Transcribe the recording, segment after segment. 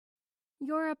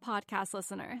You're a podcast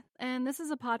listener, and this is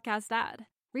a podcast ad.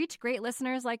 Reach great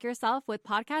listeners like yourself with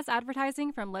podcast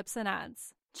advertising from Libsyn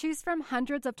Ads. Choose from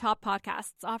hundreds of top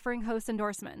podcasts offering host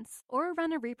endorsements, or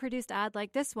run a reproduced ad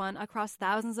like this one across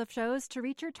thousands of shows to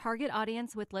reach your target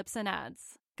audience with Libsyn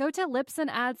Ads. Go to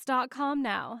libsynads.com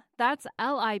now. That's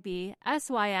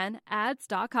LIBSYN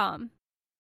ads.com.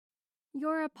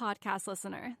 You're a podcast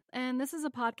listener, and this is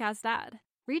a podcast ad.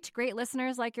 Reach great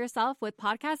listeners like yourself with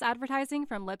podcast advertising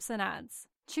from Libsyn Ads.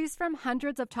 Choose from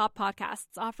hundreds of top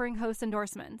podcasts offering host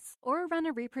endorsements, or run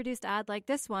a reproduced ad like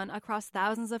this one across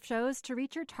thousands of shows to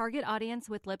reach your target audience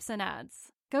with Libsyn Ads.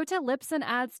 Go to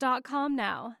libsynads.com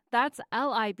now. That's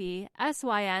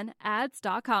LIBSYN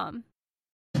ads.com.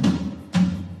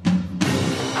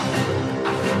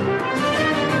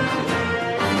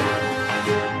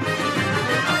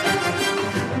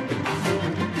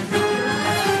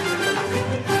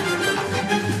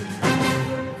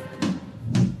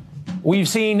 We've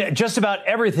seen just about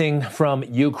everything from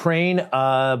Ukraine,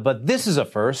 but this is a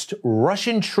first.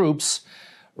 Russian troops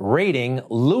raiding,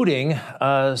 looting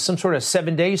some sort of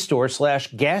 7-day store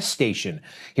 / gas station.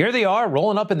 Here they are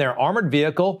rolling up in their armored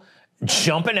vehicle,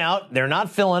 jumping out. They're not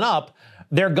filling up.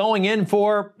 They're going in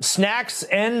for snacks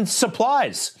and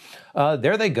supplies.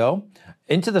 There they go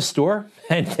into the store,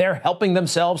 and they're helping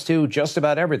themselves to just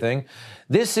about everything.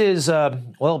 This is,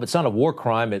 well, if it's not a war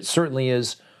crime, it certainly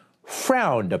is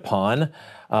frowned upon.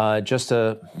 Just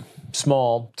a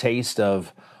small taste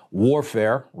of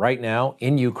warfare right now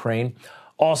in Ukraine.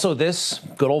 Also, this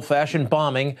good old-fashioned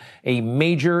bombing, a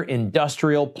major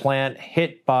industrial plant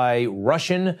hit by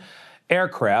Russian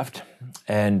aircraft,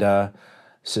 and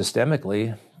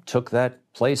systemically took that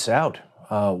place out.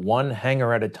 One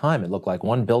hangar at a time. It looked like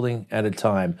one building at a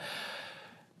time.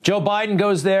 Joe Biden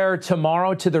goes there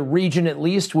tomorrow to the region at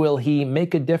least. Will he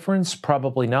make a difference?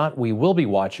 Probably not. We will be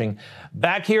watching.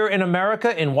 Back here in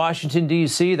America, in Washington,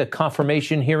 D.C., the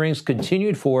confirmation hearings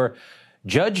continued for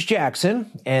Judge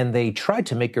Jackson, and they tried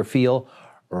to make her feel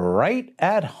right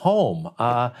at home.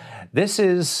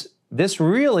 This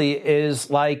really is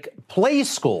like play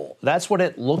school. That's what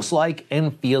it looks like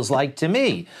and feels like to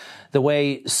me, the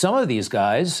way some of these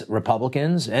guys,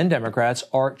 Republicans and Democrats,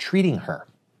 are treating her.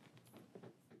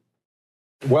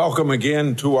 Welcome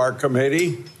again to our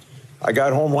committee. I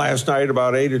got home last night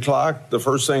about 8 o'clock. The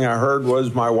first thing I heard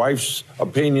was my wife's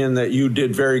opinion that you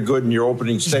did very good in your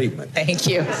opening statement. Thank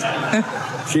you.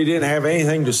 She didn't have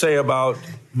anything to say about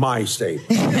my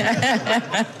statement.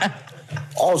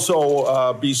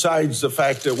 Also, besides the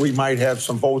fact that we might have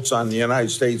some votes on the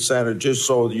United States Senate, just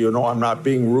so you know I'm not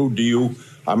being rude to you,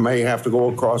 I may have to go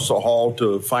across the hall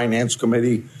to Finance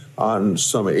Committee on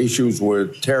some issues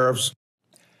with tariffs.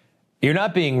 You're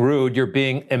not being rude. You're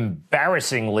being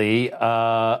embarrassingly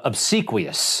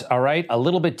obsequious, all right? A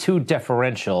little bit too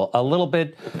deferential, a little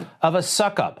bit of a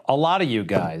suck-up, a lot of you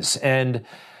guys. And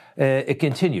it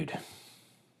continued.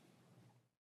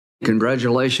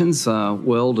 Congratulations.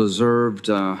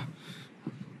 Well-deserved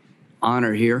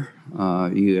honor here.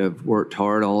 You have worked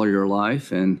hard all your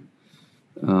life, and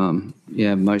you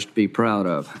have much to be proud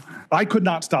of. I could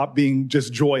not stop being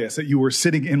just joyous that you were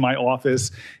sitting in my office,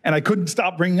 and I couldn't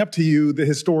stop bringing up to you the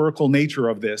historical nature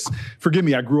of this. Forgive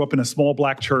me, I grew up in a small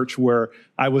black church where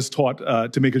I was taught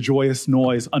to make a joyous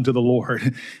noise unto the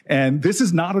Lord. And this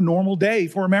is not a normal day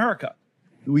for America.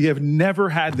 We have never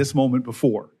had this moment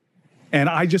before. And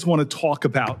I just want to talk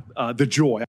about the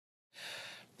joy.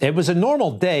 It was a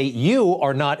normal day. You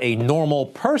are not a normal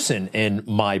person in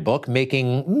my book,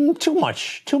 making too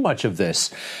much of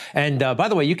this. And by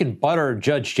the way, you can butter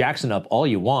Judge Jackson up all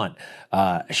you want.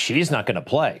 She's not going to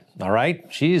play, all right?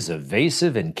 She's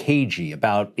evasive and cagey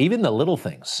about even the little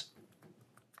things.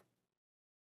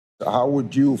 How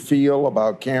would you feel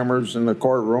about cameras in the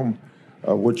courtroom,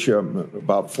 which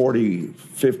about 40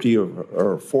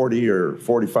 or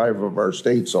 45 of our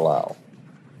states allow?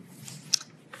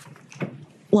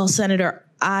 Well, Senator,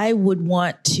 I would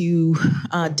want to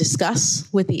discuss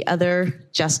with the other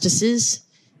justices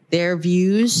their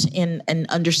views and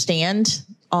understand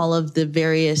all of the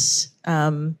various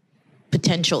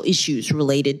potential issues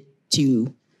related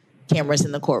to cameras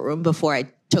in the courtroom before I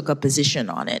took a position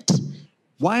on it.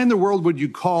 Why in the world would you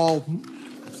call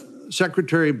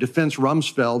Secretary of Defense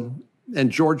Rumsfeld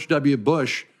and George W.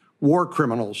 Bush war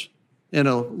criminals in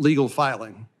a legal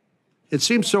filing? It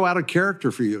seems so out of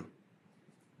character for you.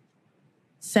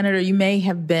 Senator, you may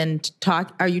have been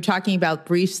are you talking about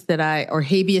briefs or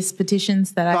habeas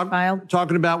petitions that I filed?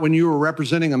 Talking about when you were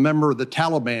representing a member of the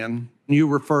Taliban, you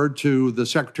referred to the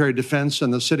Secretary of Defense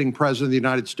and the sitting President of the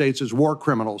United States as war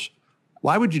criminals.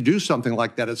 Why would you do something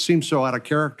like that? It seems so out of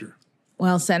character.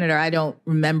 Well, Senator, I don't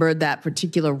remember that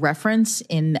particular reference,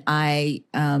 and I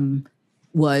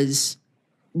was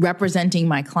representing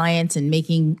my clients and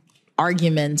making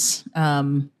arguments.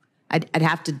 I'd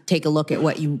have to take a look at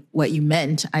what you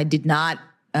meant. I did not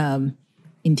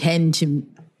intend to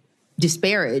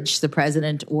disparage the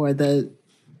president or the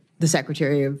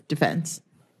Secretary of Defense.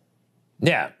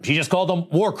 Yeah, she just called them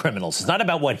war criminals. It's not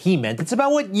about what he meant. It's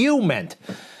about what you meant.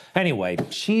 Anyway,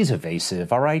 she's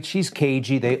evasive, all right? She's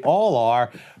cagey. They all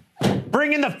are.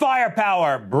 Bring in the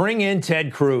firepower. Bring in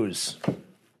Ted Cruz.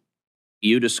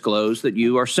 You disclose that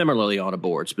you are similarly on a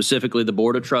board, specifically the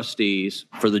Board of Trustees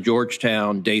for the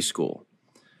Georgetown Day School,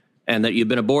 and that you've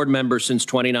been a board member since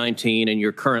 2019 and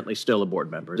you're currently still a board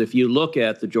member. If you look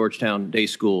at the Georgetown Day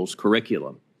School's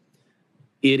curriculum,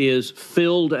 it is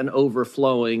filled and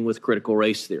overflowing with critical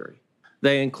race theory.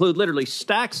 They include literally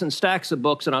stacks and stacks of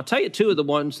books, and I'll tell you two of the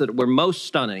ones that were most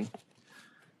stunning.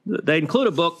 They include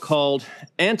a book called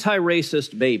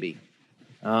Anti-Racist Baby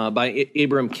by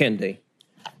Ibram Kendi.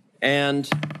 And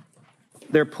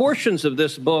there are portions of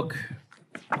this book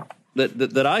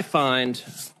that I find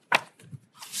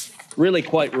really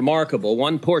quite remarkable.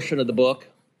 One portion of the book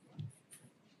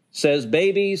says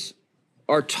babies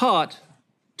are taught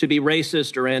to be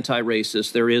racist or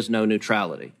anti-racist. There is no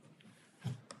neutrality.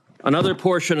 Another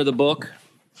portion of the book,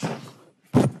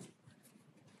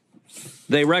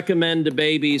 they recommend to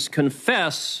babies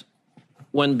confess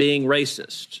when being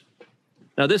racist.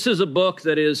 Now, this is a book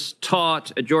that is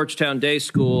taught at Georgetown Day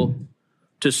School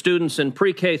to students in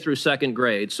pre-K through second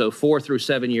grade, so 4 through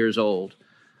 7 years old.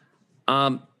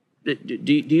 Do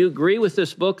you agree with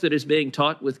this book that is being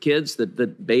taught with kids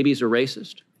that babies are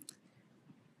racist?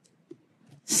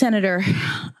 Senator,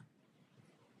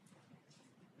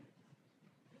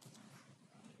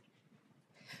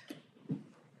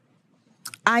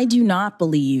 I do not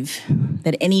believe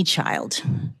that any child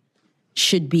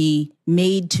should be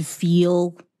made to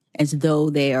feel as though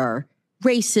they are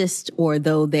racist or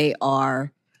though they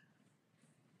are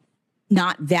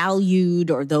not valued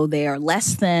or though they are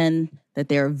less than, that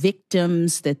they are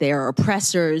victims, that they are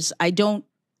oppressors. I don't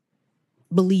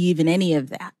believe in any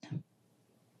of that.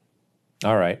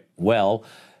 All right. Well,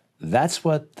 that's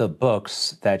what the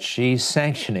books that she's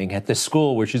sanctioning at the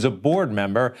school where she's a board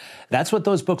member, that's what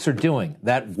those books are doing,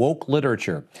 that woke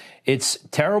literature. It's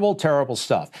terrible, terrible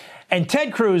stuff. And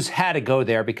Ted Cruz had to go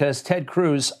there because Ted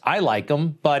Cruz, I like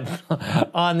him, but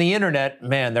on the internet,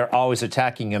 man, they're always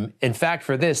attacking him. In fact,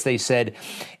 for this, they said,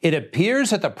 it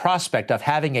appears that the prospect of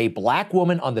having a black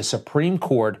woman on the Supreme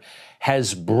Court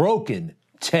has broken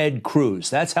Ted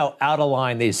Cruz. That's how out of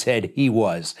line they said he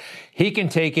was. He can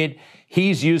take it.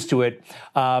 He's used to it.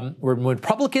 When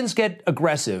Republicans get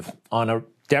aggressive on a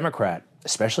Democrat,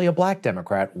 especially a black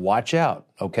Democrat, watch out,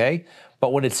 okay?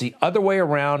 But when it's the other way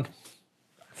around,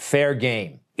 fair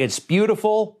game. It's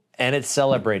beautiful and it's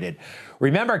celebrated.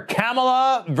 Remember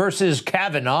Kamala versus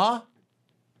Kavanaugh?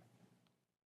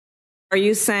 Are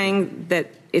you saying that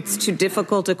it's too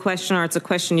difficult a question or it's a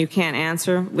question you can't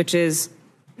answer, which is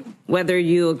whether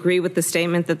you agree with the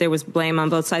statement that there was blame on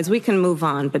both sides? We can move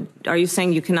on, but are you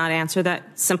saying you cannot answer that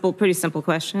pretty simple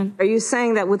question? Are you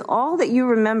saying that with all that you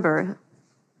remember,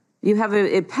 you have an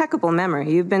impeccable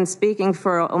memory? You've been speaking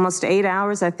for almost 8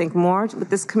 hours, I think more, with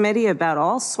this committee about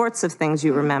all sorts of things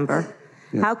you remember.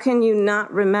 Yeah. How can you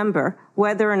not remember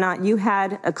whether or not you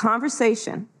had a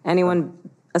conversation, anyone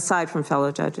aside from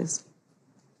fellow judges?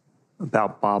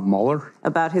 About Bob Mueller?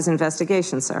 About his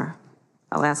investigation, sir.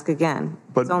 I'll ask again.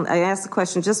 But I asked the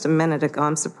question just a minute ago.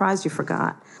 I'm surprised you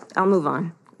forgot. I'll move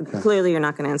on. Okay. Clearly, you're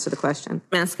not going to answer the question.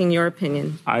 I'm asking your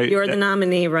opinion. You're the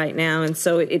nominee right now, and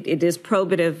so it is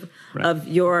probative of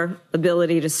your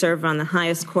ability to serve on the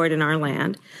highest court in our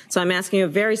land. So I'm asking you a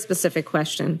very specific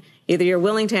question. Either you're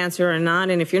willing to answer it or not,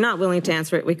 and if you're not willing to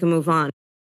answer it, we can move on.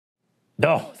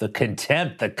 No, the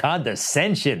contempt, the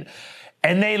condescension.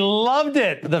 And they loved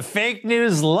it. The fake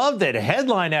news loved it.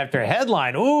 Headline after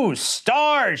headline. Ooh,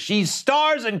 stars. She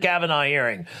stars in Kavanaugh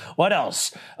hearing. What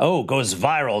else? Oh, goes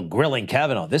viral, grilling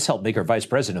Kavanaugh. This helped make her vice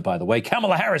president, by the way.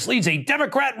 Kamala Harris leads a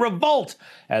Democrat revolt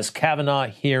as Kavanaugh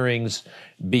hearings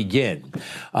begin.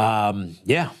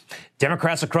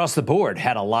 Democrats across the board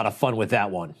had a lot of fun with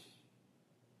that one.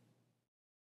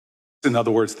 In other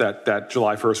words, that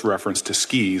July 1st reference to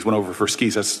skis went over for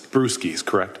skis. That's brewskis,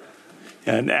 correct?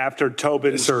 And after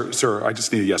Tobin... Sir, I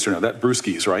just need a yes or no. That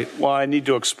brewskis, right? Well, I need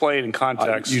to explain in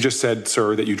context. You just said,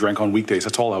 sir, that you drank on weekdays.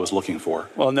 That's all I was looking for.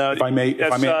 Well, no. If I may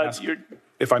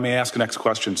ask the next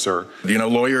question, sir. You know,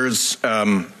 lawyers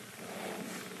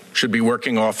should be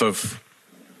working off of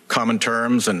common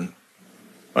terms and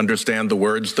understand the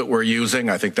words that we're using.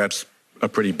 I think that's a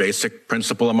pretty basic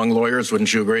principle among lawyers.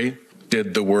 Wouldn't you agree?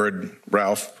 did the word,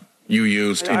 Ralph, you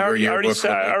used in your yearbook.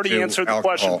 I already answered the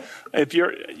question. If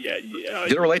you're,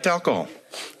 did it relate to alcohol?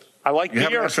 I like beer. You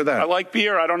haven't answered that. I like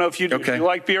beer. I don't know if you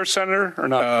like beer, Senator, or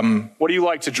not. What do you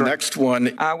like to drink? Next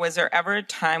one. Was there ever a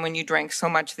time when you drank so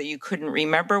much that you couldn't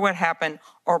remember what happened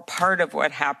or part of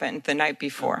what happened the night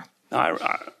before?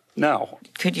 No.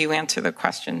 Could you answer the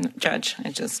question, Judge?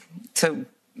 That's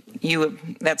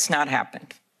not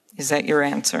happened. Is that your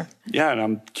answer? Yeah, and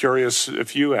I'm curious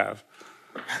if you have.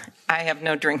 I have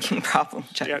no drinking problem,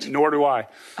 Judge. Yeah, nor do I.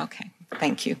 Okay,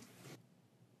 thank you.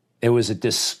 It was a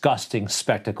disgusting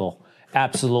spectacle,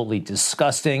 absolutely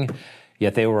disgusting,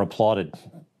 yet they were applauded.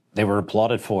 They were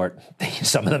applauded for it.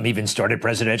 Some of them even started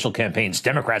presidential campaigns.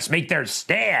 Democrats make their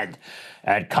stand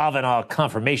at Kavanaugh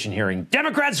confirmation hearing.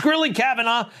 Democrats grilling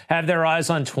Kavanaugh have their eyes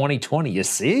on 2020. You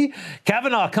see?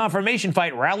 Kavanaugh confirmation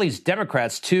fight rallies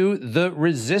Democrats to the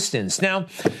resistance. Now,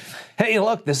 hey,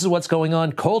 look, this is what's going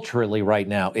on culturally right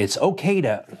now. It's okay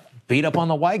to beat up on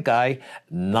the white guy,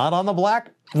 not on the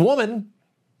black woman.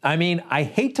 I mean, I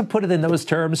hate to put it in those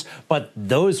terms, but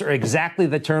those are exactly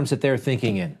the terms that they're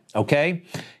thinking in, okay?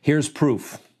 Here's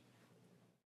proof.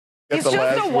 He's just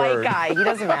a white guy. He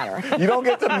doesn't matter. You don't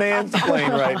get to mansplain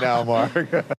right now,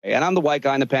 Mark. And I'm the white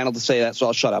guy in the panel to say that, so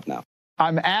I'll shut up now.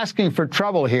 I'm asking for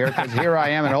trouble here because here I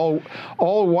am, an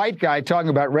old white guy talking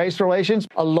about race relations.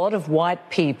 A lot of white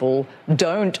people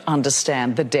don't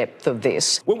understand the depth of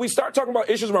this. When we start talking about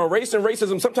issues around race and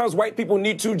racism, sometimes white people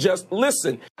need to just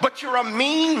listen. But you're a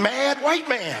mean, mad white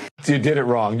man. You did it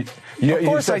wrong. Of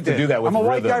course I did. To do that with I'm a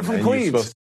white guy from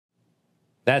Queens.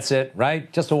 That's it,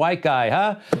 right? Just a white guy,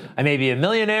 huh? I may be a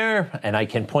millionaire, and I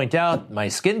can point out my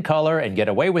skin color and get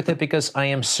away with it because I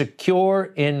am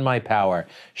secure in my power.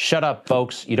 Shut up,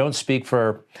 folks. You don't speak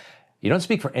for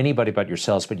anybody but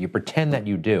yourselves, but you pretend that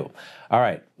you do. All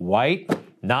right, white,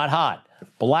 not hot.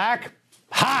 Black,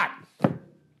 hot.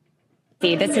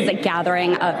 This is a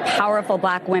gathering of powerful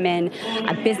black women,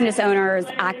 business owners,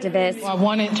 activists. I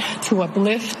wanted to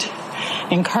uplift,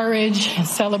 encourage, and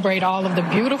celebrate all of the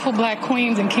beautiful black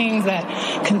queens and kings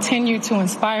that continue to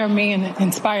inspire me and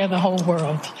inspire the whole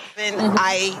world.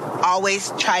 I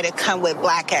always try to come with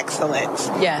black excellence.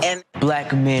 Yes. And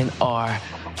black men are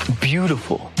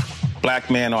beautiful.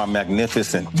 Black men are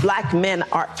magnificent. Black men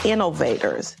are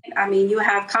innovators. I mean, you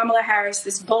have Kamala Harris,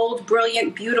 this bold,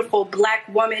 brilliant, beautiful black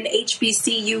woman,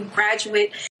 HBCU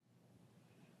graduate.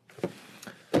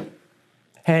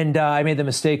 And I made the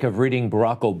mistake of reading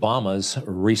Barack Obama's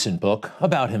recent book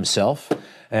about himself.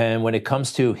 And when it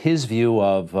comes to his view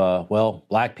of,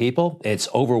 black people, it's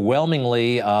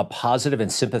overwhelmingly positive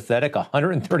and sympathetic,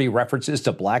 130 references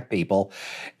to black people.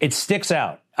 It sticks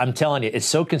out. I'm telling you, it's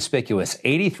so conspicuous,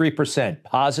 83%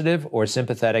 positive or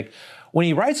sympathetic. When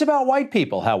he writes about white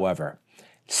people, however,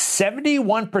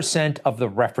 71% of the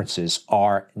references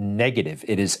are negative.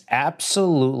 It is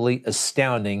absolutely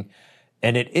astounding.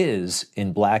 And it is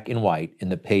in black and white in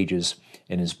the pages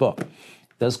in his book.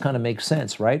 Does kind of make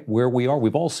sense, right? Where we are,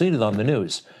 we've all seen it on the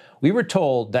news. We were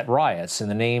told that riots in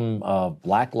the name of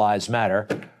Black Lives Matter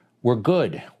were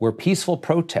good, were peaceful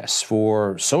protests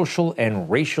for social and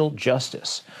racial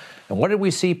justice. And what did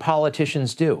we see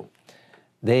politicians do?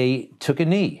 They took a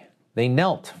knee. They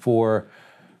knelt for,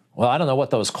 I don't know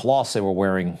what those cloths they were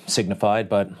wearing signified,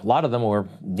 but a lot of them were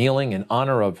kneeling in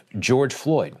honor of George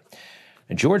Floyd.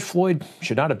 And George Floyd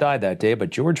should not have died that day,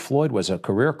 but George Floyd was a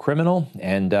career criminal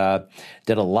and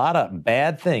did a lot of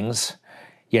bad things,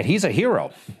 yet he's a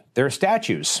hero. There are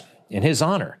statues in his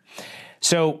honor.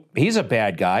 So he's a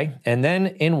bad guy, and then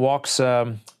in walks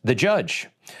the judge,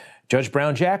 Judge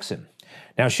Brown Jackson.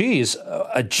 Now, she's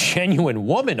a genuine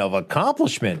woman of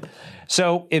accomplishment.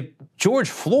 So if George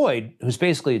Floyd, who's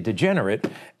basically a degenerate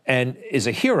and is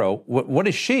a hero, what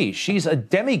is she? She's a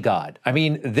demigod. I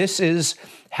mean, this is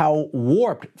how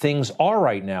warped things are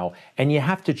right now. And you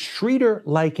have to treat her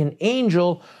like an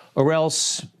angel or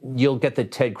else you'll get the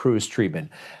Ted Cruz treatment.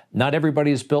 Not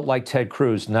everybody is built like Ted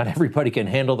Cruz. Not everybody can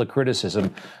handle the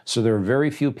criticism. So there are very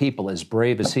few people as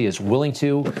brave as he is willing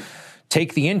to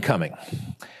take the incoming.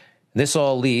 This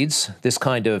all leads, this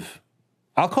kind of,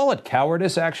 I'll call it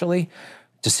cowardice actually,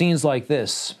 to scenes like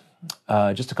this.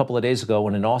 Just a couple of days ago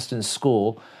when in Austin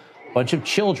school, a bunch of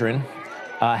children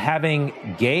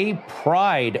having Gay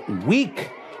Pride Week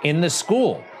in the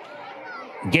school.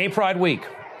 Gay Pride Week.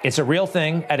 It's a real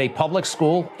thing at a public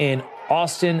school in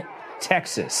Austin,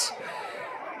 Texas.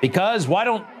 Because why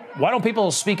don't people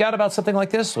speak out about something like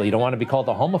this? Well, you don't want to be called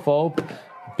a homophobe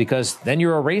because then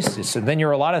you're a racist and then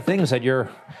you're a lot of things that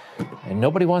and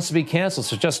nobody wants to be canceled.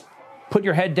 So just put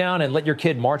your head down and let your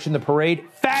kid march in the parade.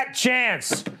 Fat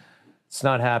chance! It's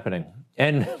not happening.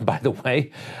 And by the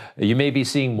way, you may be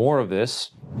seeing more of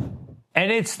this.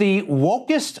 And it's the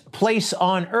wokest place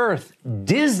on earth,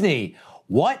 Disney.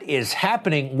 What is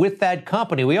happening with that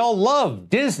company? We all love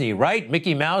Disney, right?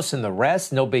 Mickey Mouse and the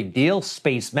rest, no big deal.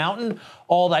 Space Mountain,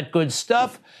 all that good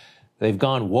stuff. They've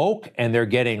gone woke, and they're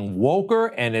getting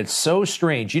woker, and it's so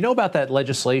strange. You know about that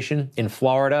legislation in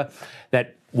Florida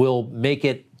that will make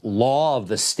it law of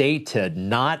the state to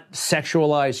not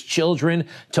sexualize children,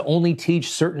 to only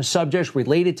teach certain subjects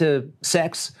related to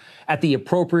sex at the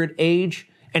appropriate age,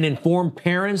 and inform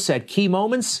parents at key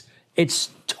moments? It's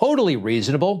totally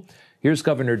reasonable. Here's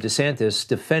Governor DeSantis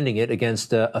defending it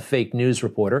against a fake news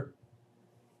reporter.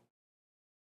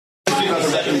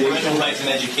 Parental rights and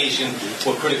education,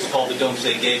 what critics call the Don't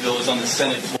Say Gay bill, is on the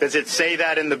Senate floor. Does it say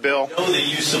that in the bill? I know that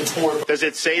you support. Does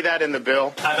it say that in the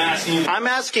bill? I'm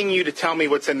asking you to tell me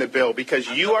what's in the bill, because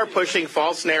you are pushing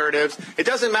false narratives. It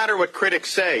doesn't matter what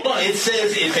critics say. Well, it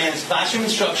says it bans classroom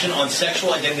instruction on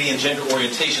sexual identity and gender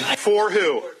orientation. For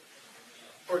who?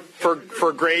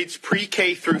 For grades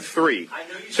pre-K through 3.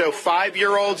 So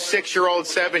 5-year-olds,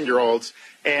 6-year-olds, 7-year-olds.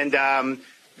 And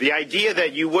the idea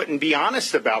that you wouldn't be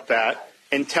honest about that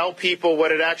and tell people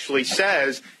what it actually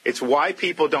says, it's why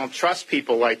people don't trust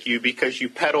people like you, because you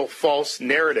peddle false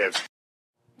narratives.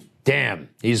 Damn,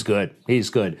 he's good. He's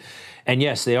good. And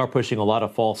yes, they are pushing a lot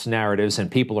of false narratives,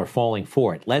 and people are falling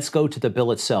for it. Let's go to the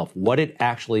bill itself, what it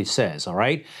actually says, all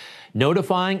right?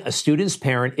 Notifying a student's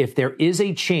parent if there is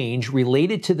a change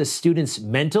related to the student's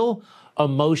mental,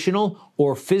 emotional,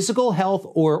 or physical health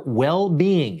or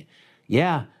well-being.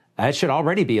 Yeah, that should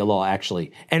already be a law,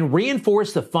 actually. And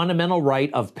reinforce the fundamental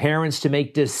right of parents to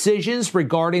make decisions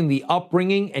regarding the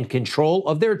upbringing and control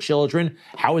of their children.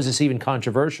 How is this even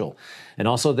controversial? And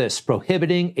also this,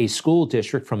 prohibiting a school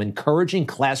district from encouraging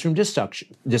classroom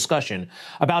discussion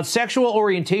about sexual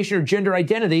orientation or gender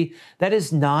identity that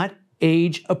is not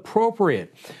age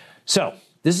appropriate. So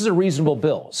this is a reasonable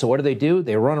bill. So what do?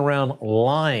 They run around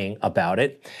lying about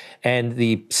it. And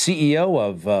the CEO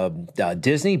of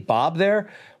Disney, Bob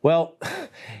there, well,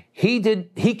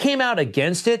 he came out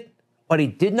against it, but he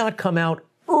did not come out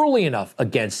early enough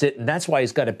against it, and that's why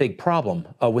he's got a big problem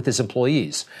with his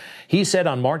employees. He said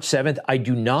on March 7th, "I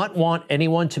do not want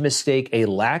anyone to mistake a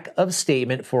lack of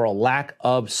statement for a lack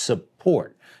of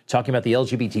support." Talking about the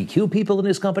LGBTQ people in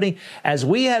his company. As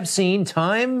we have seen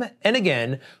time and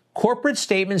again, corporate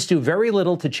statements do very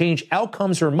little to change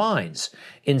outcomes or minds.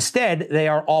 Instead, they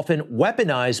are often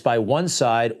weaponized by one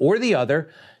side or the other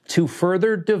to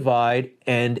further divide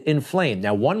and inflame.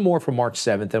 Now, one more from March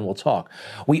 7th, and we'll talk.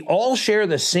 We all share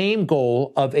the same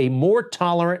goal of a more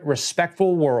tolerant,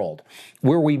 respectful world.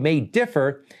 Where we may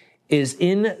differ is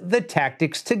in the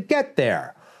tactics to get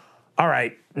there. All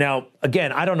right. Now,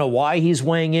 again, I don't know why he's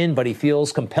weighing in, but he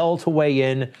feels compelled to weigh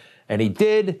in, and he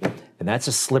did. And that's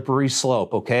a slippery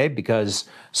slope, okay? Because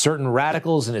certain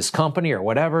radicals in his company or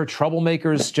whatever,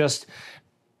 troublemakers, just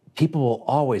people will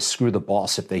always screw the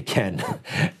boss if they can.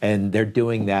 And they're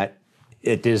doing that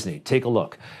at Disney. Take a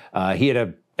look. He had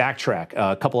a backtrack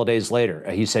a couple of days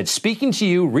later. He said, "Speaking to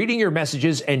you, reading your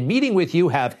messages, and meeting with you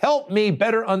have helped me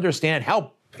better understand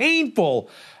how painful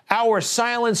our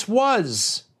silence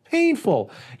was. Painful.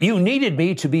 You needed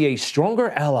me to be a stronger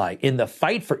ally in the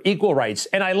fight for equal rights,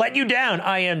 and I let you down.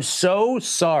 I am so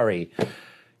sorry."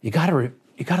 You got to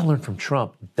learn from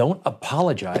Trump. Don't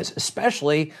apologize,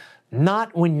 especially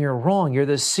not when you're wrong. You're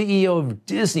the CEO of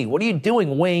Disney. What are you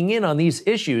doing weighing in on these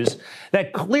issues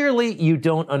that clearly you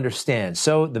don't understand?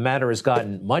 So the matter has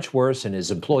gotten much worse, and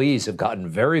his employees have gotten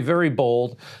very, very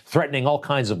bold, threatening all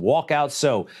kinds of walkouts.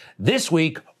 So this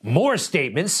week, more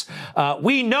statements.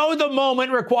 We know the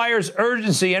moment requires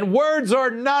urgency, and words are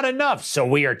not enough. So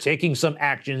we are taking some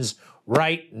actions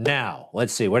right now.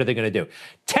 Let's see, what are they going to do?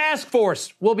 Task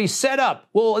force will be set up.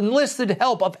 We'll enlist the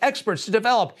help of experts to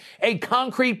develop a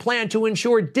concrete plan to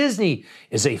ensure Disney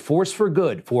is a force for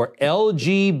good for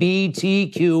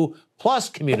LGBTQ plus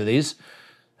communities,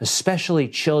 especially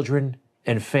children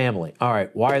and family. All right,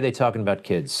 why are they talking about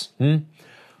kids?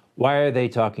 Why are they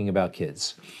talking about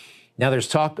kids? Now, there's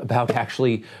talk about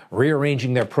actually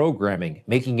rearranging their programming,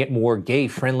 making it more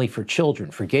gay-friendly for children.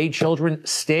 For gay children,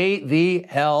 stay the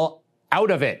hell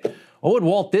out of it. What would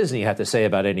Walt Disney have to say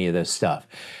about any of this stuff?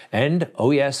 And,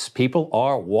 oh yes, people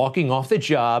are walking off the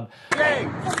job. Gay,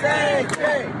 gay,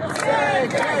 gay, gay,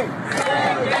 gay,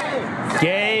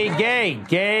 gay, gay,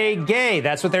 gay, gay.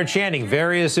 That's what they're chanting.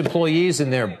 Various employees in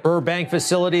their Burbank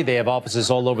facility. They have offices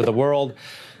all over the world.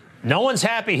 No one's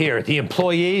happy here. The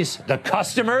employees, the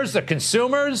customers, the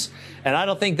consumers, and I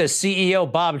don't think the CEO,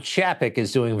 Bob Chapek,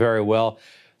 is doing very well.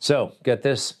 So, get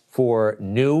this, for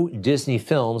new Disney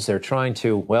films, they're trying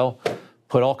to, well,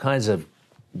 put all kinds of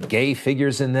gay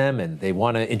figures in them, and they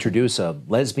want to introduce a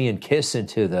lesbian kiss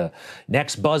into the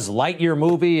next Buzz Lightyear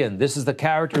movie, and this is the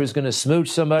character who's going to smooch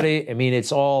somebody. I mean,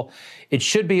 it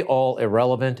should be all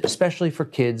irrelevant, especially for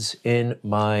kids, in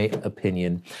my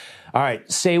opinion. All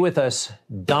right, stay with us.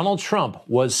 Donald Trump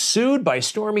was sued by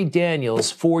Stormy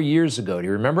Daniels 4 years ago. Do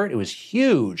you remember it? It was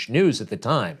huge news at the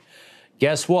time.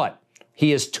 Guess what?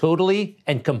 He has totally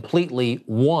and completely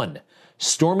won.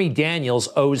 Stormy Daniels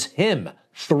owes him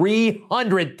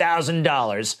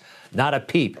 $300,000. Not a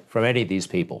peep from any of these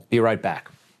people. Be right back.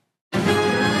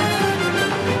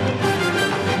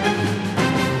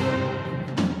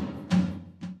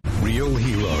 Real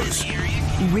heroes.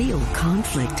 Real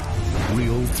conflict.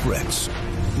 Real threats.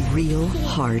 Real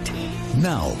heart.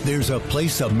 Now there's a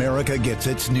place America gets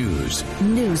its news.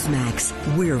 Newsmax.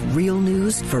 We're real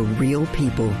news for real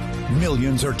people.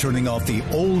 Millions are turning off the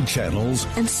old channels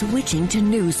and switching to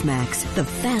Newsmax, the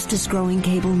fastest growing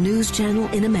cable news channel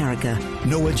in America.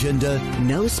 No agenda,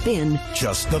 no spin,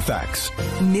 just the facts.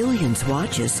 Millions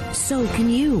watch us, so can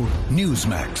you.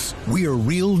 Newsmax. We're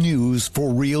real news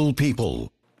for real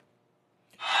people.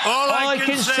 All I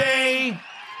can say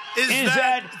is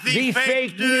that the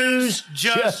fake news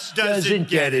just doesn't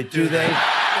get it, do they?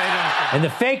 And the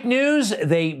fake news,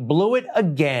 they blew it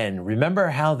again. Remember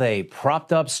how they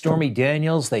propped up Stormy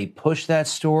Daniels? They pushed that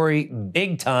story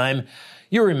big time.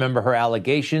 You remember her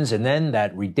allegations and then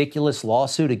that ridiculous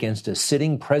lawsuit against a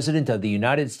sitting president of the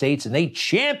United States, and they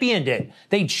championed it.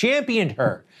 They championed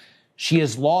her. She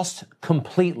has lost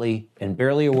completely, and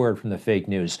barely a word from the fake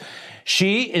news.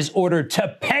 She is ordered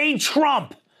to pay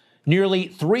Trump nearly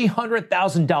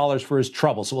 $300,000 for his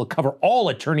trouble. So we'll cover all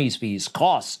attorney's fees,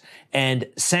 costs, and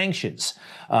sanctions.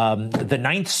 The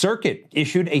Ninth Circuit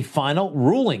issued a final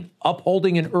ruling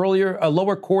upholding a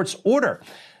lower court's order.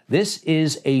 This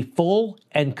is a full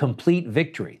and complete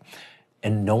victory,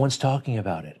 and no one's talking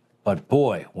about it. But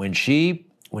boy, when she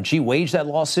waged that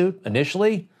lawsuit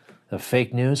initially, the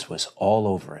fake news was all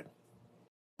over it.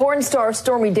 Porn star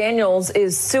Stormy Daniels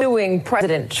is suing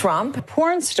President Trump.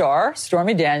 Porn star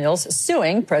Stormy Daniels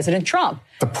suing President Trump.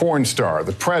 The porn star,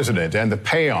 the president, and the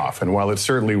payoff. And while it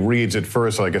certainly reads at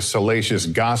first like a salacious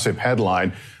gossip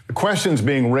headline, the questions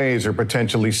being raised are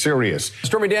potentially serious.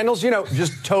 Stormy Daniels,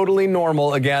 just totally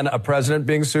normal. Again, a president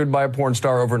being sued by a porn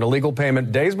star over an illegal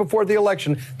payment days before the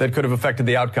election that could have affected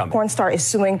the outcome. Porn star is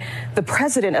suing the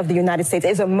president of the United States.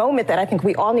 It's a moment that I think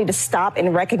we all need to stop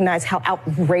and recognize how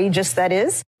outrageous that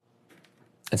is.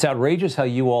 It's outrageous how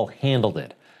you all handled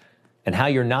it and how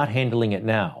you're not handling it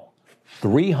now.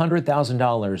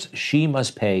 $300,000 she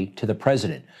must pay to the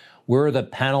president. Where are the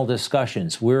panel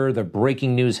discussions? Where are the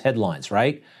breaking news headlines,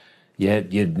 right?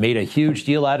 You made a huge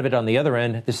deal out of it on the other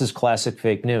end. This is classic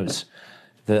fake news.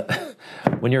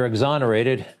 When you're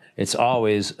exonerated, it's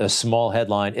always a small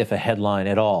headline, if a headline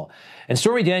at all. And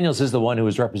Stormy Daniels is the one who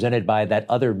was represented by that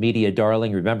other media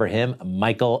darling. Remember him?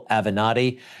 Michael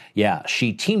Avenatti. Yeah,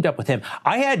 she teamed up with him.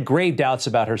 I had grave doubts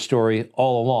about her story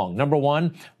all along. Number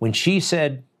one, when she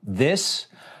said this,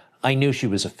 I knew she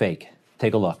was a fake.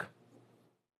 Take a look.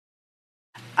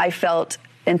 I felt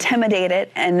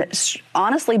intimidated and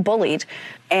honestly bullied,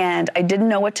 and I didn't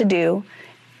know what to do.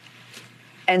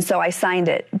 And so I signed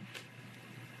it.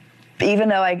 Even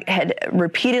though I had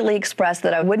repeatedly expressed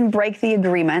that I wouldn't break the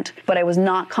agreement, but I was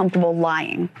not comfortable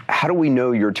lying. How do we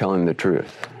know you're telling the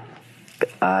truth?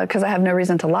 Because I have no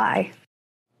reason to lie.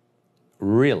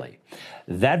 Really?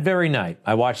 That very night,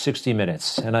 I watched 60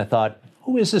 Minutes, and I thought,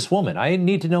 who is this woman? I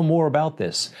need to know more about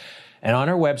this. And on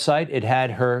her website, it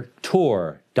had her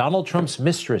tour, Donald Trump's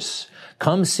Mistress,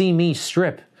 Come See Me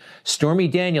strip. Stormy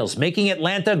Daniels, Making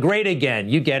Atlanta Great Again.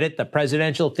 You get it, the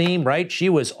presidential theme, right? She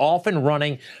was off and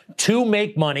running to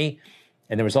make money.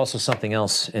 And there was also something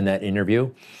else in that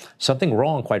interview. Something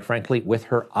wrong, quite frankly, with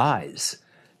her eyes.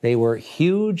 They were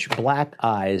huge black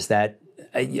eyes that,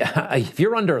 if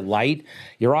you're under light,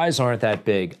 your eyes aren't that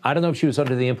big. I don't know if she was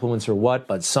under the influence or what,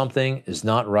 but something is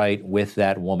not right with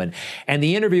that woman. And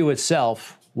the interview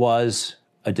itself was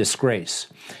a disgrace.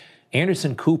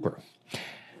 Anderson Cooper,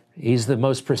 he's the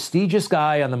most prestigious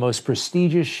guy on the most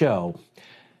prestigious show.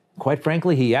 Quite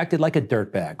frankly, he acted like a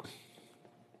dirtbag.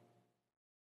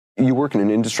 You work in an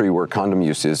industry where condom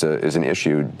use is an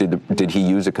issue. Did he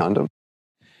use a condom?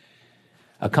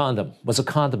 A condom. Was a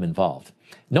condom involved?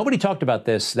 Nobody talked about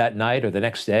this that night or the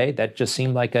next day. That just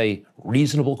seemed like a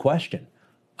reasonable question.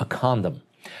 A condom.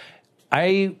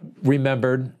 I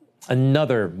remembered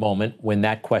another moment when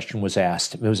that question was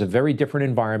asked. It was a very different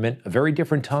environment, a very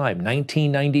different time,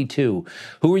 1992.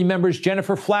 Who remembers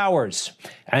Jennifer Flowers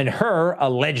and her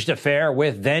alleged affair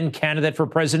with then candidate for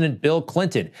President Bill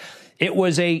Clinton? It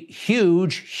was a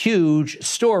huge, huge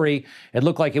story. It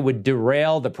looked like it would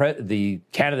derail the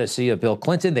candidacy of Bill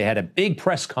Clinton. They had a big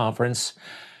press conference,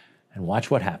 and watch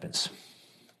what happens.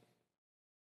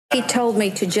 He told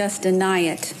me to just deny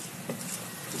it.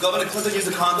 Governor Clinton used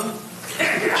a condom?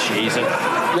 Jesus.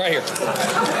 Right here.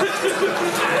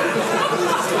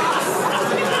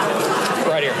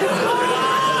 Right here.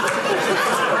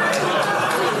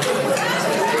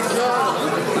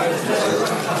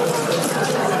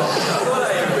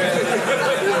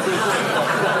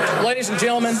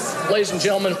 Ladies and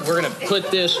gentlemen, we're going to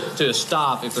put this to a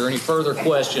stop if there are any further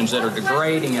questions that are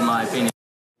degrading, in my opinion.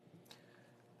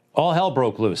 All hell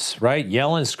broke loose, right?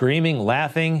 Yelling, screaming,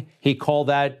 laughing. He called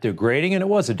that degrading, and it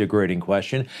was a degrading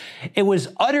question. It was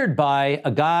uttered by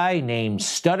a guy named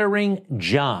Stuttering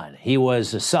John. He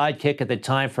was a sidekick at the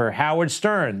time for Howard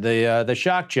Stern, the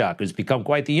shock jock, who's become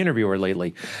quite the interviewer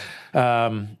lately.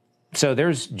 So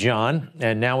there's John,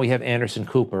 and now we have Anderson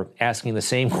Cooper asking the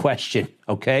same question,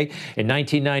 okay? In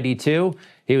 1992,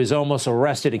 he was almost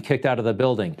arrested and kicked out of the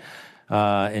building.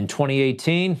 In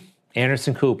 2018,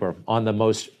 Anderson Cooper on the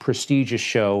most prestigious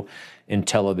show in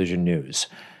television news.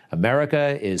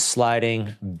 America is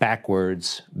sliding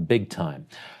backwards big time.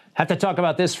 Have to talk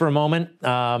about this for a moment.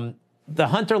 The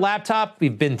Hunter laptop,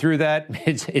 we've been through that.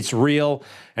 It's real,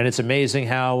 and it's amazing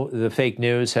how the fake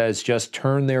news has just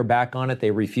turned their back on it.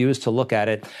 They refuse to look at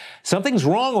it. Something's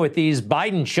wrong with these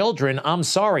Biden children. I'm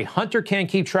sorry. Hunter can't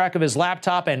keep track of his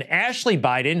laptop, and Ashley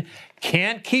Biden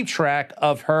can't keep track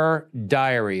of her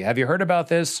diary. Have you heard about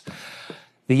this?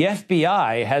 The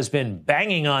FBI has been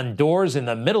banging on doors in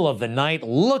the middle of the night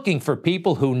looking for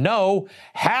people who know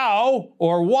how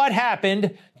or what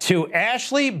happened to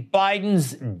Ashley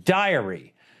Biden's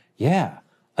diary. Yeah,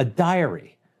 a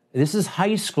diary. This is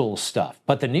high school stuff,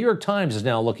 but the New York Times is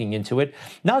now looking into it.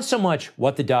 Not so much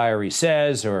what the diary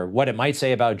says or what it might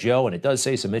say about Joe, and it does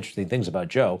say some interesting things about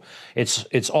Joe.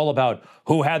 It's all about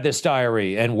who had this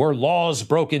diary and were laws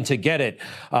broken to get it,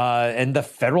 and the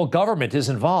federal government is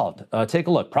involved. Take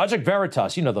a look. Project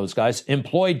Veritas, you know those guys,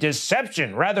 employed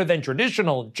deception rather than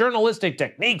traditional journalistic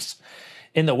techniques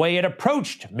in the way it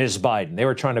approached Ms. Biden. They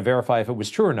were trying to verify if it was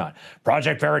true or not.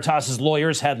 Project Veritas's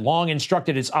lawyers had long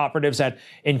instructed its operatives at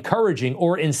encouraging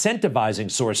or incentivizing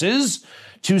sources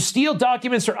to steal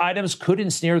documents or items could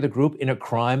ensnare the group in a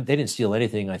crime. They didn't steal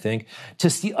anything, I think. To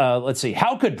steal, let's see.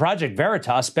 How could Project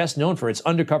Veritas, best known for its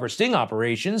undercover sting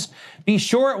operations, be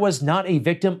sure it was not a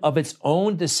victim of its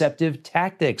own deceptive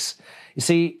tactics? You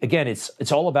see, again,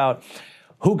 it's all about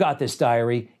who got this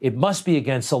diary. It must be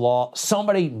against the law.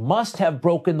 Somebody must have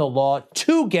broken the law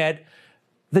to get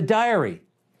the diary,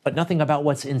 but nothing about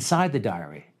what's inside the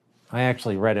diary. I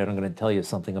actually read it. I'm going to tell you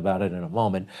something about it in a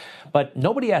moment. But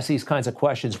nobody asked these kinds of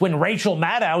questions when Rachel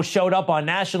Maddow showed up on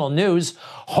national news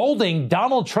holding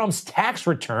Donald Trump's tax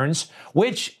returns,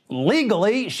 which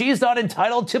legally she's not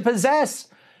entitled to possess.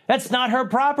 That's not her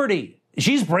property.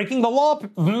 She's breaking the law,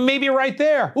 maybe right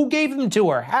there. Who gave them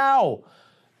to her? How?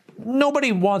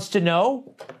 Nobody wants to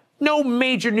know. No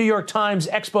major New York Times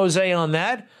expose on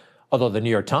that. Although the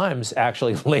New York Times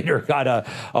actually later got a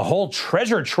whole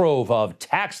treasure trove of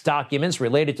tax documents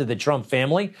related to the Trump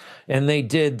family. And they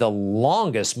did the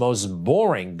longest, most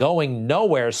boring, going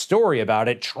nowhere story about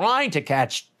it, trying to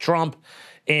catch Trump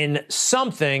in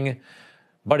something,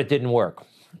 but it didn't work.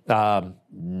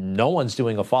 No one's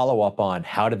doing a follow-up on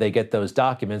how did they get those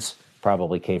documents.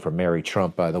 Probably came from Mary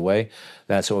Trump, by the way.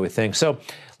 That's what we think. So,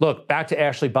 look, back to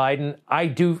Ashley Biden. I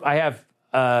have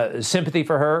sympathy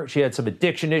for her. She had some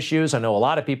addiction issues. I know a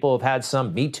lot of people have had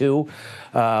some. Me too.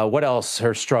 What else?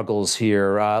 Her struggles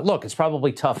here. Look, it's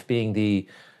probably tough being the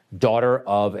daughter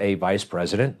of a vice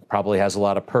president. Probably has a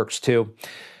lot of perks too.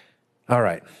 All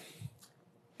right.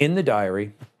 In the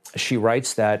diary, she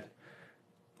writes that,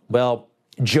 well,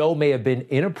 Joe may have been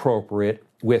inappropriate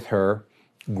with her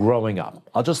growing up.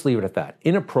 I'll just leave it at that.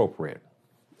 Inappropriate.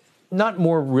 Not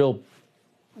more real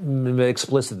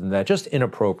explicit than that, just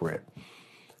inappropriate.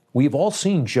 We've all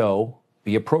seen Joe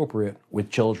be inappropriate with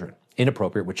children.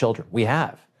 We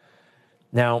have.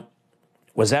 Now,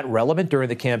 was that relevant during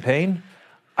the campaign?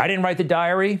 I didn't write the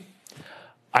diary.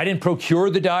 I didn't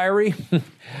procure the diary.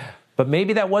 But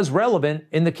maybe that was relevant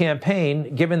in the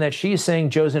campaign, given that she's saying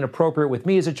Joe's inappropriate with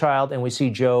me as a child, and we see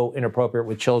Joe inappropriate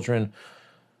with children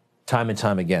time and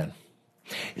time again.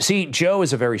 You see, Joe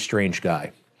is a very strange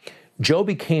guy. Joe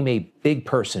became a big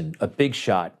person, a big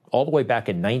shot, all the way back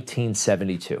in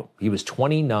 1972. He was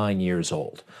 29 years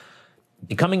old.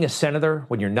 Becoming a senator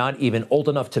when you're not even old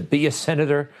enough to be a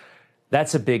senator,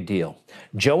 That's a big deal.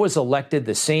 Joe was elected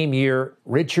the same year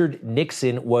Richard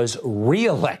Nixon was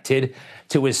reelected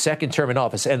to his second term in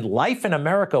office. And life in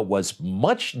America was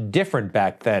much different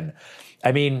back then.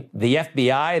 I mean, the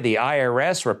FBI, the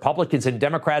IRS, Republicans and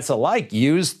Democrats alike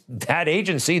used that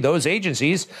agency, those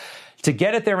agencies, to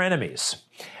get at their enemies.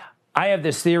 I have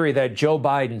this theory that Joe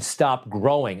Biden stopped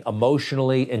growing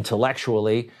emotionally,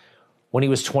 intellectually, when he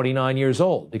was 29 years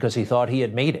old because he thought he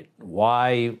had made it.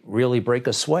 Why really break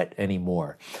a sweat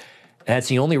anymore? And that's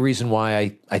the only reason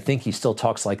why I think he still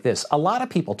talks like this. A lot of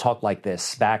people talk like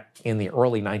this back in the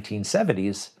early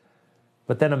 1970s,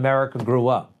 but then America grew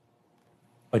up.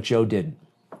 But Joe didn't.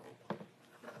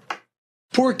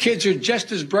 Poor kids are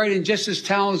just as bright and just as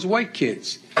talented as white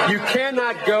kids. You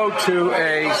cannot go to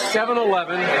a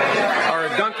 7-Eleven or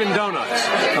a Dunkin' Donuts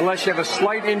unless you have a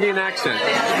slight Indian accent.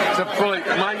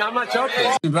 I'm not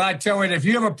joking. But I tell you, if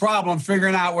you have a problem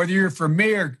figuring out whether you're for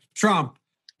me or Trump,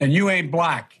 then you ain't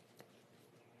black.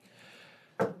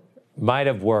 Might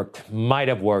have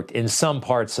worked in some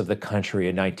parts of the country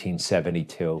in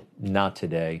 1972. Not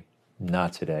today.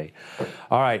 Not today.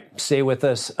 All right, stay with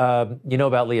us. You know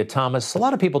about Leah Thomas. A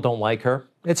lot of people don't like her.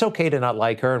 It's okay to not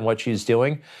like her and what she's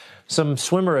doing. Some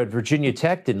swimmer at Virginia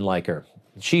Tech didn't like her.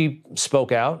 She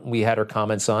spoke out. We had her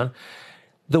comments on.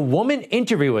 The woman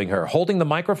interviewing her, holding the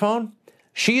microphone,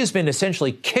 she has been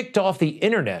essentially kicked off the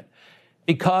internet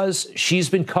because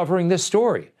she's been covering this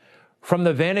story from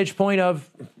the vantage point of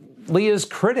Leah's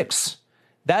critics.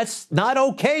 That's not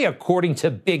okay, according to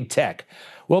Big Tech.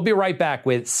 We'll be right back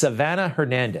with Savannah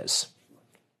Hernandez.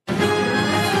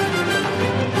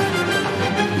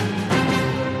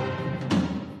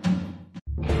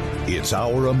 It's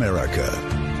our America.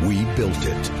 We built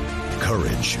it.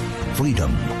 Courage,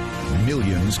 freedom.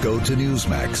 Millions go to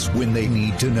Newsmax when they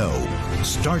need to know.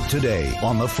 Start today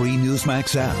on the free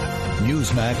Newsmax app.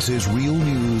 Newsmax is real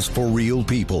news for real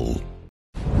people.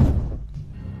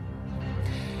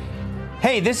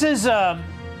 Hey, this is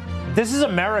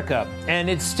America, and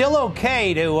it's still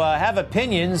okay to have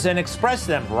opinions and express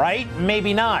them, right?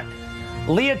 Maybe not.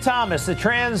 Leah Thomas, the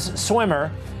trans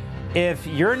swimmer, if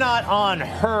you're not on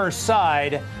her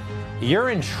side, you're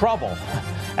in trouble,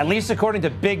 at least according to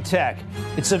Big Tech.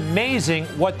 It's amazing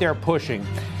what they're pushing.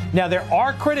 Now, there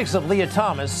are critics of Leah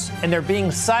Thomas, and they're being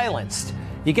silenced.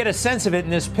 You get a sense of it in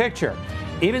this picture.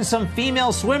 Even some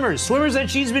female swimmers that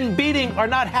she's been beating, are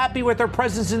not happy with her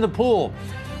presence in the pool.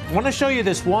 I want to show you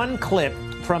this one clip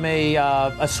from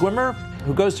a swimmer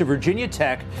who goes to Virginia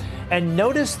Tech, and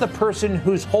notice the person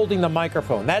who's holding the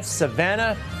microphone. That's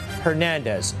Savannah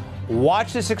Hernandez.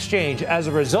 Watch this exchange. As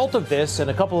a result of this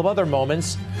and a couple of other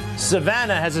moments,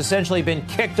 Savannah has essentially been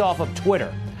kicked off of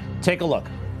Twitter. Take a look.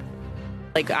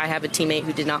 I have a teammate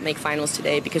who did not make finals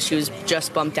today because she was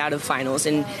just bumped out of finals.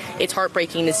 And it's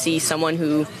heartbreaking to see someone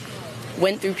who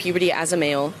went through puberty as a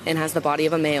male and has the body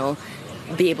of a male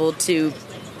be able to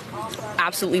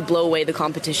absolutely blow away the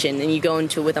competition. And you go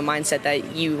into it with a mindset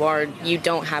that you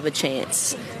don't have a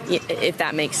chance, if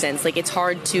that makes sense. It's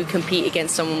hard to compete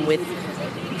against someone with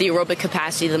the aerobic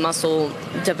capacity, the muscle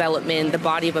development, the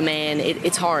body of a man.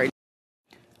 It's hard.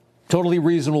 Totally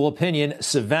reasonable opinion.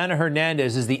 Savannah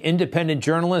Hernandez is the independent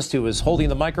journalist who is holding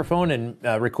the microphone and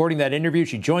recording that interview.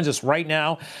 She joins us right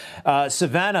now.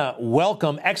 Savannah,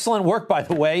 welcome. Excellent work, by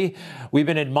the way. We've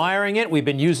been admiring it. We've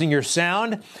been using your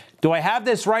sound. Do I have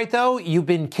this right, though? You've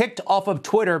been kicked off of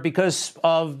Twitter because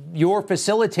of your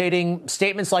facilitating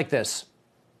statements like this.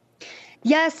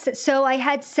 Yes, so I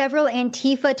had several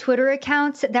Antifa Twitter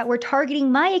accounts that were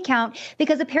targeting my account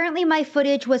because apparently my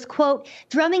footage was, quote,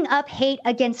 drumming up hate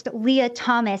against Leah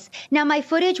Thomas. Now, my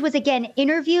footage was, again,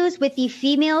 interviews with the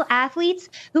female athletes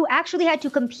who actually had to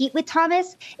compete with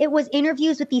Thomas. It was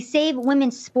interviews with the Save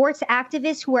Women's Sports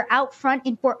activists who were out front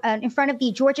in front of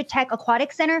the Georgia Tech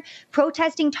Aquatic Center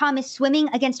protesting Thomas swimming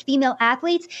against female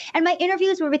athletes. And my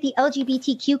interviews were with the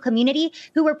LGBTQ community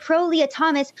who were pro Leah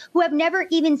Thomas, who have never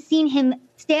even seen him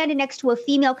stand next to a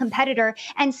female competitor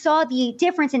and saw the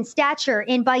difference in stature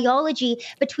in biology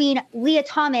between Leah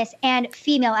Thomas and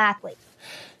female athletes.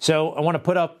 So I want to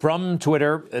put up from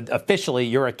Twitter, officially,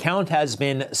 your account has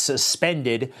been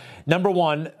suspended. Number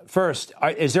one, first,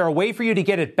 is there a way for you to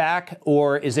get it back,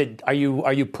 or are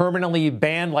you permanently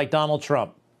banned like Donald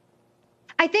Trump?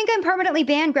 I think I'm permanently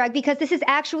banned, Greg, because this is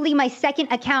actually my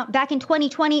second account. Back in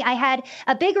 2020, I had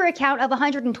a bigger account of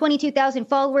 122,000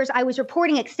 followers. I was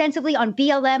reporting extensively on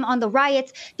BLM, on the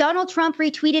riots. Donald Trump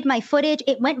retweeted my footage.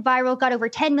 It went viral, got over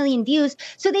 10 million views.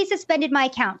 So they suspended my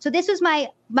account. So this was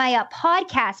my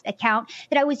podcast account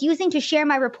that I was using to share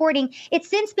my reporting. It's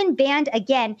since been banned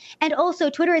again. And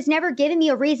also, Twitter has never given me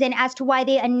a reason as to why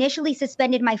they initially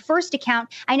suspended my first account.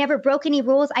 I never broke any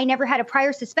rules. I never had a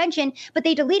prior suspension, but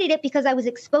they deleted it because I was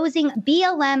exposing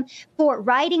BLM for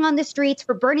rioting on the streets,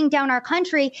 for burning down our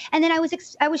country. And then I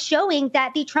was showing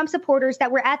that the Trump supporters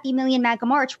that were at the Million MAGA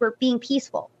March were being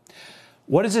peaceful.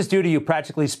 What does this do to you,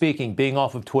 practically speaking, being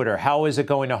off of Twitter? How is it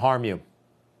going to harm you?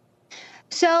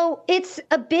 So it's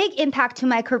a big impact to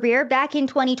my career. Back in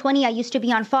 2020, I used to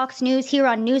be on Fox News, here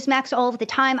on Newsmax all of the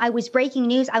time. I was breaking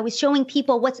news. I was showing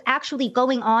people what's actually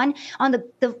going on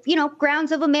the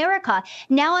grounds of America.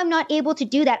 Now I'm not able to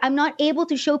do that. I'm not able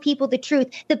to show people the truth,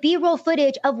 the B-roll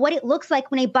footage of what it looks like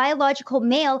when a biological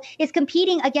male is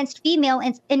competing against female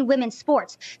in women's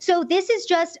sports. So this is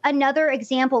just another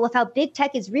example of how big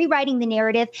tech is rewriting the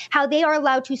narrative, how they are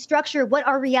allowed to structure what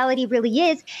our reality really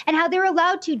is, and how they're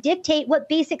allowed to dictate what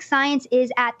basic science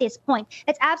is at this point.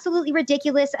 It's absolutely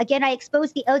ridiculous. Again, I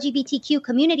exposed the LGBTQ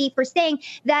community for saying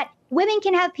that women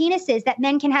can have penises, that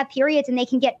men can have periods, and they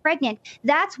can get pregnant.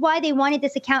 That's why they wanted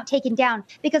this account taken down,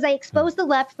 because I exposed the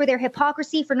left for their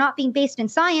hypocrisy, for not being based in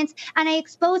science, and I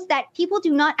exposed that people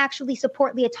do not actually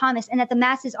support Leah Thomas and that the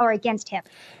masses are against him.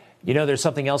 You know, there's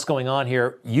something else going on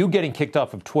here. You getting kicked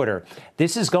off of Twitter.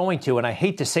 This is going to, and I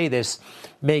hate to say this,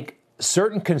 make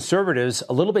certain conservatives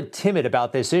a little bit timid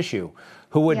about this issue,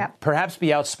 who would perhaps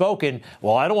be outspoken.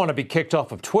 Well, I don't want to be kicked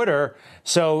off of Twitter,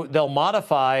 so they'll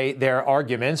modify their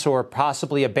arguments or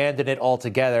possibly abandon it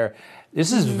altogether.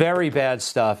 This is very bad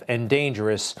stuff and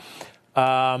dangerous.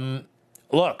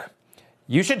 Look,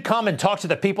 you should come and talk to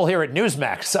the people here at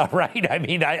Newsmax, all right? I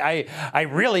mean, I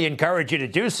really encourage you to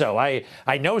do so.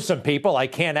 I know some people. I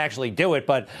can't actually do it,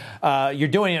 but you're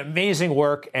doing amazing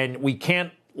work, and we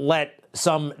can't let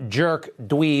some jerk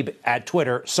dweeb at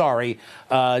Twitter,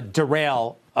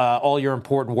 derail all your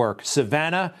important work.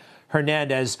 Savannah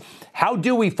Hernandez, how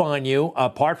do we find you?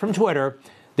 Apart from Twitter,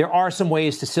 there are some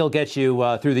ways to still get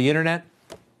you through the internet.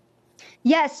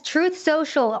 Yes, Truth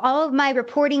Social. All of my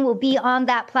reporting will be on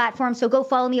that platform. So go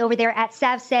follow me over there at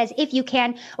Sav Says if you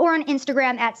can, or on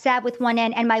Instagram at Sav with one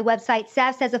N, and my website,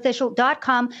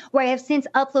 savsaysofficial.com, where I have since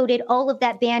uploaded all of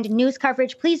that banned news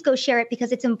coverage. Please go share it,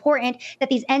 because it's important that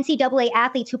these NCAA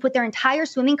athletes who put their entire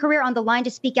swimming career on the line to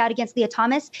speak out against Leah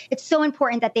Thomas, it's so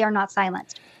important that they are not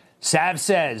silenced. Sav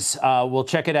Says, we'll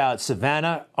check it out.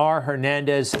 Savannah R.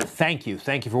 Hernandez, thank you.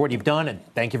 Thank you for what you've done, and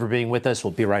thank you for being with us. We'll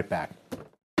be right back.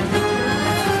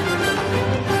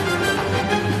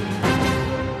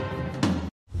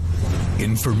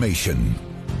 Information.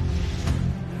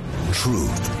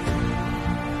 Truth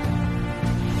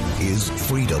is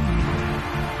freedom.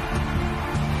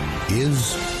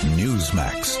 Is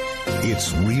Newsmax.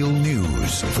 It's real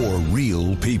news for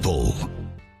real people.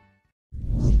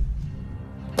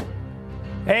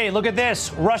 Hey, look at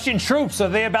this. Russian troops, are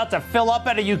they about to fill up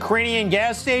at a Ukrainian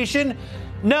gas station?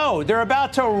 No, they're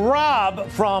about to rob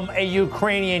from a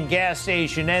Ukrainian gas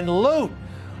station and loot.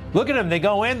 Look at them. They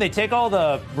go in, they take all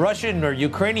the Russian or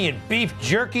Ukrainian beef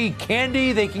jerky,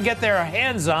 candy they can get their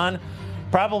hands on,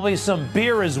 probably some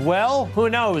beer as well. Who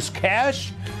knows?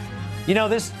 Cash? You know,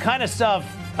 this kind of stuff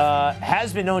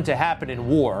has been known to happen in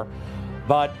war,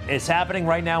 but it's happening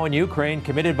right now in Ukraine,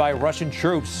 committed by Russian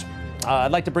troops.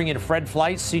 I'd like to bring in Fred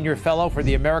Fleiss, Senior Fellow for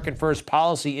the American First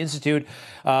Policy Institute.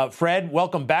 Fred,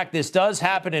 welcome back. This does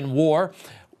happen in war.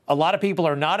 A lot of people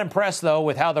are not impressed, though,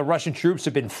 with how the Russian troops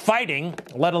have been fighting,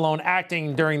 let alone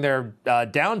acting during their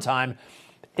downtime.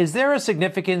 Is there a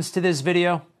significance to this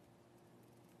video?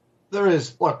 There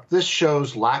is. Look, this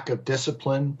shows lack of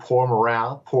discipline, poor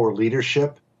morale, poor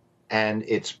leadership, and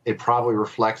it probably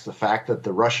reflects the fact that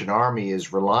the Russian army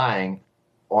is relying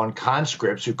on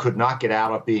conscripts who could not get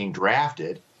out of being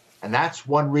drafted. And that's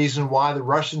one reason why the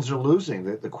Russians are losing.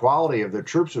 The quality of their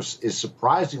troops is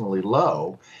surprisingly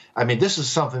low. I mean, this is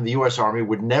something the U.S. Army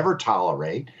would never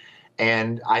tolerate.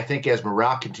 And I think as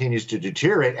morale continues to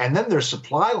deteriorate, and then there's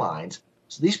supply lines.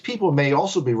 So these people may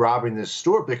also be robbing this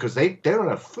store because they don't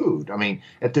have food. I mean,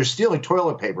 if they're stealing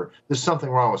toilet paper, there's something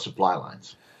wrong with supply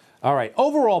lines. All right.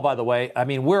 Overall, by the way, I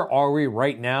mean, where are we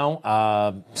right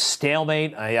now?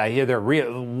 Stalemate. I hear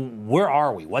where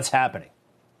are we? What's happening?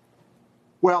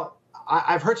 Well,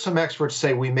 I've heard some experts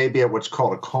say we may be at what's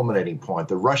called a culminating point.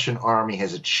 The Russian army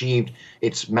has achieved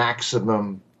its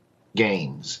maximum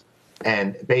gains.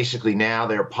 And basically now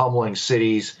they're pummeling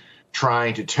cities,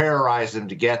 trying to terrorize them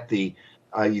to get the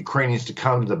Ukrainians to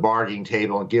come to the bargaining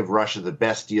table and give Russia the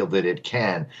best deal that it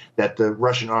can, that the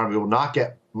Russian army will not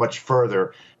get much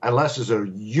further unless there's a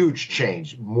huge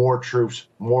change, more troops,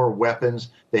 more weapons.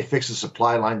 They fix the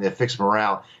supply line, they fix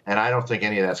morale, and I don't think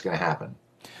any of that's going to happen.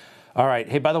 All right.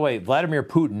 Hey, by the way, Vladimir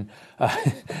Putin,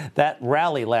 that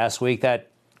rally last week,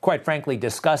 that quite frankly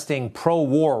disgusting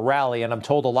pro-war rally, and I'm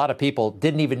told a lot of people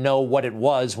didn't even know what it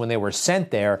was when they were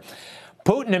sent there.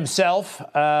 Putin himself,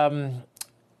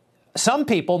 some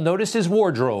people noticed his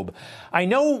wardrobe. I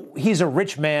know he's a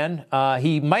rich man.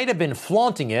 He might have been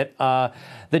flaunting it.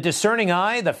 The discerning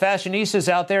eye, the fashionistas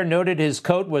out there noted his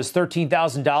coat was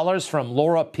 $13,000 from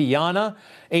Laura Piana,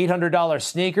 $800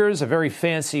 sneakers, a very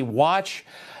fancy watch.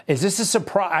 Is this a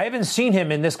surprise? I haven't seen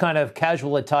him in this kind of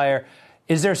casual attire.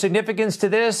 Is there significance to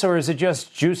this, or is it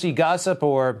just juicy gossip,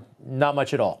 or not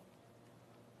much at all?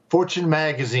 Fortune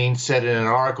magazine said in an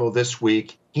article this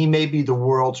week, he may be the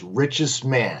world's richest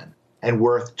man and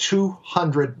worth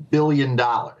 $200 billion.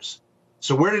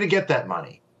 So where did he get that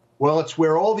money? Well, it's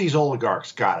where all these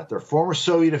oligarchs got it. They're former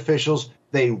Soviet officials.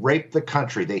 They raped the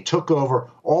country. They took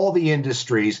over all the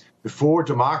industries before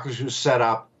democracy was set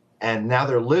up, and now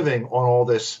they're living on all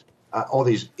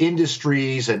these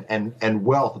industries and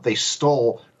wealth that they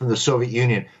stole from the Soviet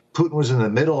Union. Putin was in the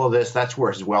middle of this. That's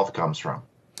where his wealth comes from.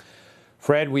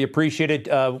 Fred, we appreciate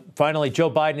it. Finally, Joe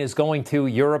Biden is going to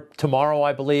Europe tomorrow,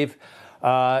 I believe.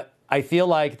 I feel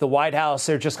like the White House,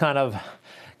 they're just kind of,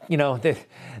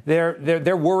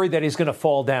 they're worried that he's going to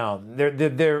fall down.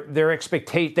 Their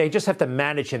expectation, they just have to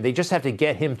manage him. They just have to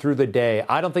get him through the day.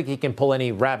 I don't think he can pull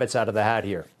any rabbits out of the hat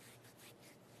here.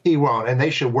 He won't, and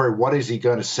they should worry, what is he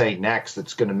going to say next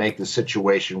that's going to make the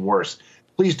situation worse?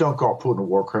 Please don't call Putin a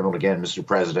war criminal again, Mr.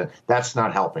 President. That's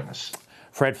not helping us.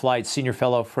 Fred Flight, senior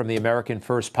fellow from the American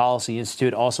First Policy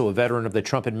Institute, also a veteran of the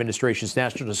Trump administration's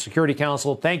National Security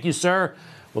Council. Thank you, sir.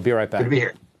 We'll be right back. Good to be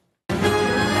here.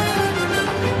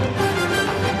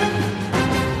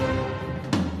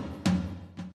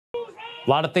 A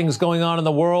lot of things going on in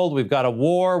the world. We've got a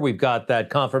war. We've got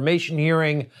that confirmation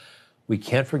hearing. We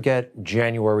can't forget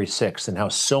January 6th and how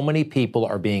so many people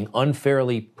are being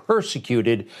unfairly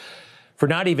persecuted for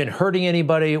not even hurting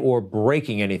anybody or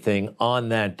breaking anything on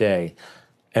that day.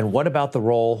 And what about the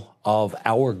role of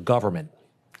our government?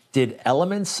 Did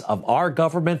elements of our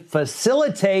government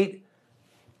facilitate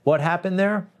what happened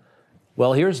there?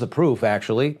 Well, here's the proof,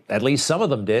 actually. At least some of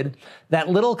them did. That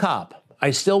little cop.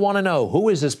 I still want to know, who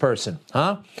is this person,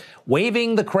 huh?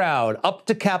 Waving the crowd up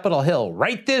to Capitol Hill,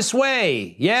 right this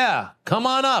way. Yeah, come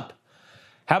on up.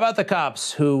 How about the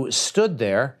cops who stood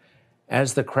there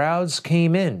as the crowds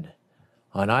came in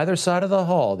on either side of the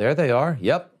hall? There they are.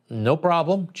 Yep, no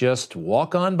problem. Just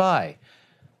walk on by.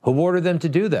 Who ordered them to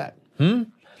do that?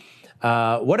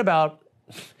 What about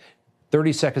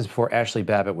 30 seconds before Ashley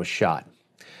Babbitt was shot?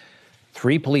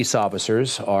 3 police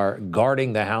officers are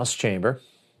guarding the House chamber.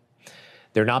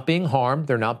 They're not being harmed.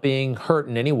 They're not being hurt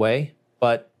in any way.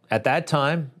 But at that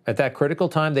time, at that critical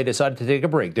time, they decided to take a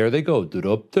break. There they go.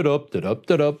 Da-dup, da-dup, da-dup,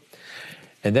 da-dup.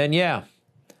 And then, yeah,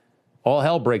 all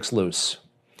hell breaks loose.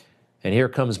 And here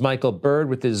comes Michael Byrd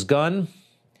with his gun.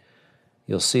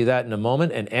 You'll see that in a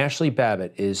moment. And Ashley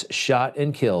Babbitt is shot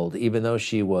and killed, even though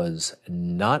she was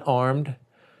not armed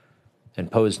and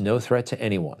posed no threat to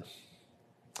anyone.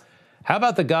 How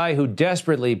about the guy who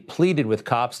desperately pleaded with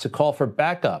cops to call for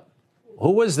backup?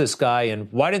 Who was this guy,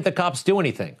 and why didn't the cops do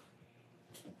anything?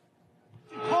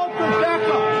 Call for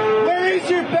backup. Where is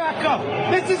your backup?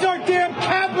 This is our damn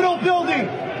Capitol building,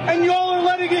 and y'all are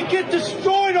letting it get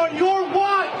destroyed on your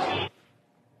watch.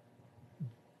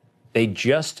 They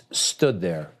just stood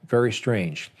there. Very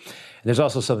strange. And there's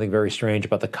also something very strange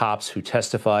about the cops who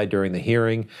testified during the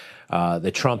hearing,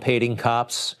 the Trump-hating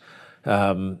cops.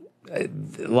 A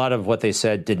lot of what they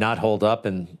said did not hold up,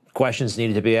 and questions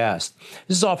needed to be asked.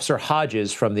 This is Officer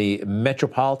Hodges from the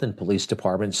Metropolitan Police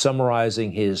Department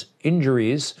summarizing his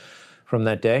injuries from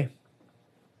that day.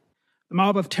 The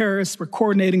mob of terrorists were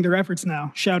coordinating their efforts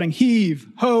now, shouting, "Heave!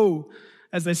 Ho!"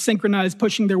 as they synchronized,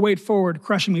 pushing their weight forward,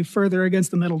 crushing me further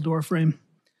against the metal door frame.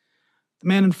 The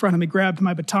man in front of me grabbed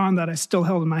my baton that I still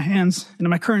held in my hands, and in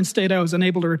my current state, I was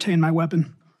unable to retain my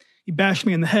weapon. He bashed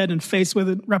me in the head and face with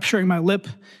it, rupturing my lip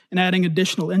and adding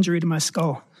additional injury to my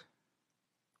skull.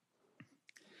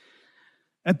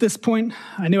 At this point,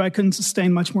 I knew I couldn't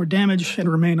sustain much more damage and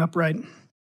remain upright.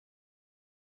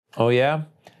 Oh, yeah?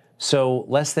 So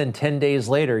less than 10 days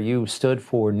later, you stood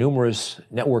for numerous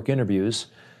network interviews,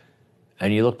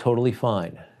 and you look totally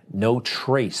fine. No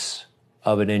trace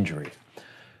of an injury.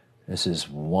 This is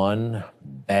one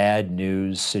bad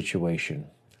news situation.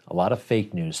 A lot of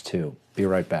fake news, too. Be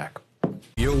right back.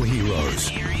 Real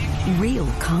heroes. Real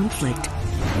conflict.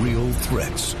 Real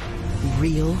threats.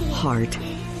 Real heart.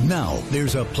 Now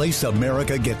there's a place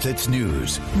America gets its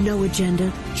news. No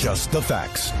agenda. Just the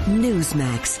facts.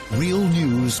 Newsmax. Real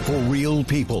news for real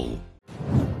people.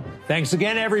 Thanks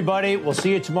again, everybody. We'll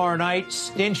see you tomorrow night.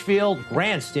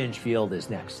 Grant Stinchfield is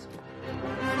next.